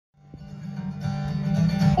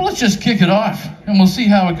let's just kick it off, and we'll see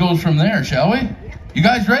how it goes from there, shall we? You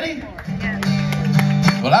guys ready?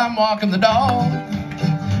 Well, I'm walking the dog,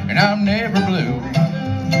 and I'm never blue.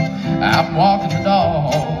 I'm walking the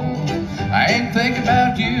dog, I ain't thinking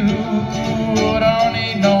about you. I don't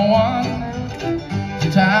need no one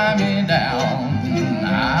to tie me down.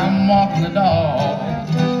 I'm walking the dog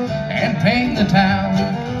and painting the town.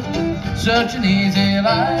 Such an easy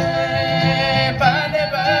life I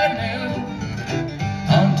never knew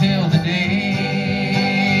until the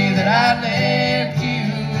day that I left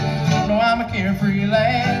you. No, I'm a carefree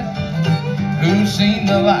lad who's seen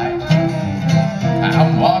the light.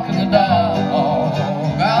 I'm walking the dog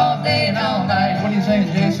all day and all night. What are you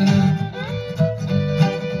saying, Jason?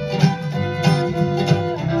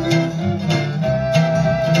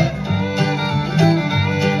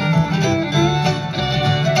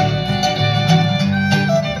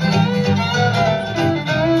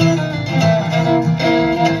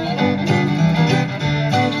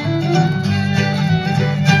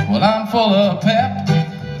 Well, I'm full of pep.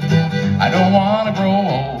 I don't want to grow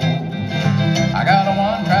old. I got a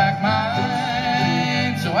one-track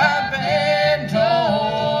mind, so I've been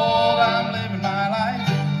told. I'm living my life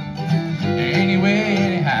anyway,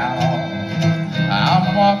 anyhow.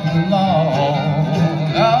 I'm walking the law,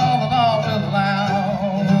 all the law will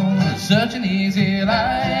allow. Such an easy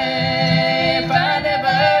life I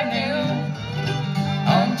never knew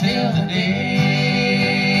until the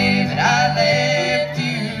day that I left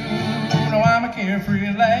you. No, I'm a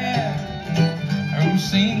carefree lad who's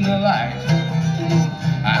seen the light.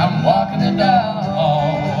 I'm walking the dog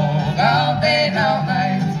all day and all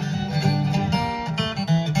night.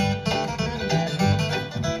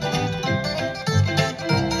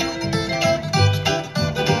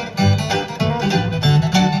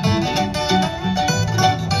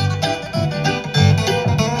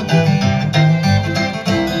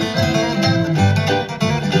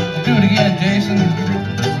 Do it again, Jason.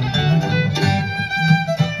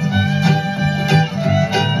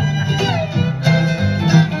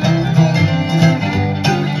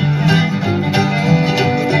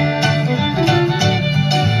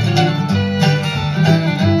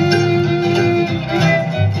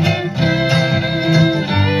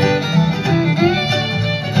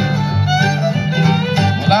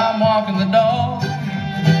 Walking the dog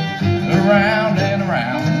around and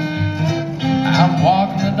around. I'm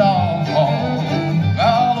walking the dog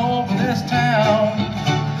all over this town.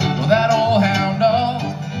 Well, that old hound dog,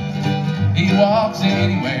 he walks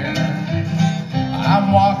anywhere.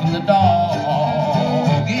 I'm walking the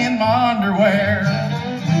dog in my underwear.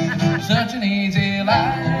 Such an easy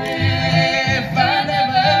life I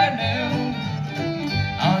never knew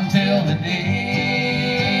until the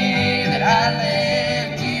day that I left.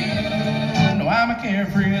 I'm a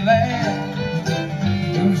carefree lad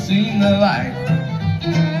who's seen the light.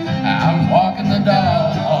 I'm walking the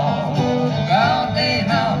dog all day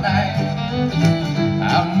and all night.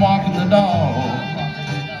 I'm walking the dog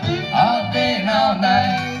all day and all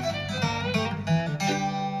night.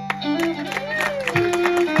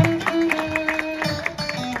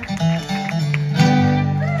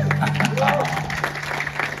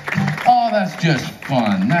 Oh, that's just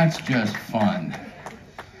fun. That's just fun.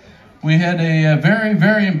 We had a very,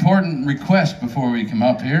 very important request before we come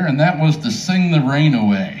up here, and that was to sing the rain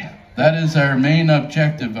away. That is our main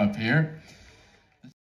objective up here.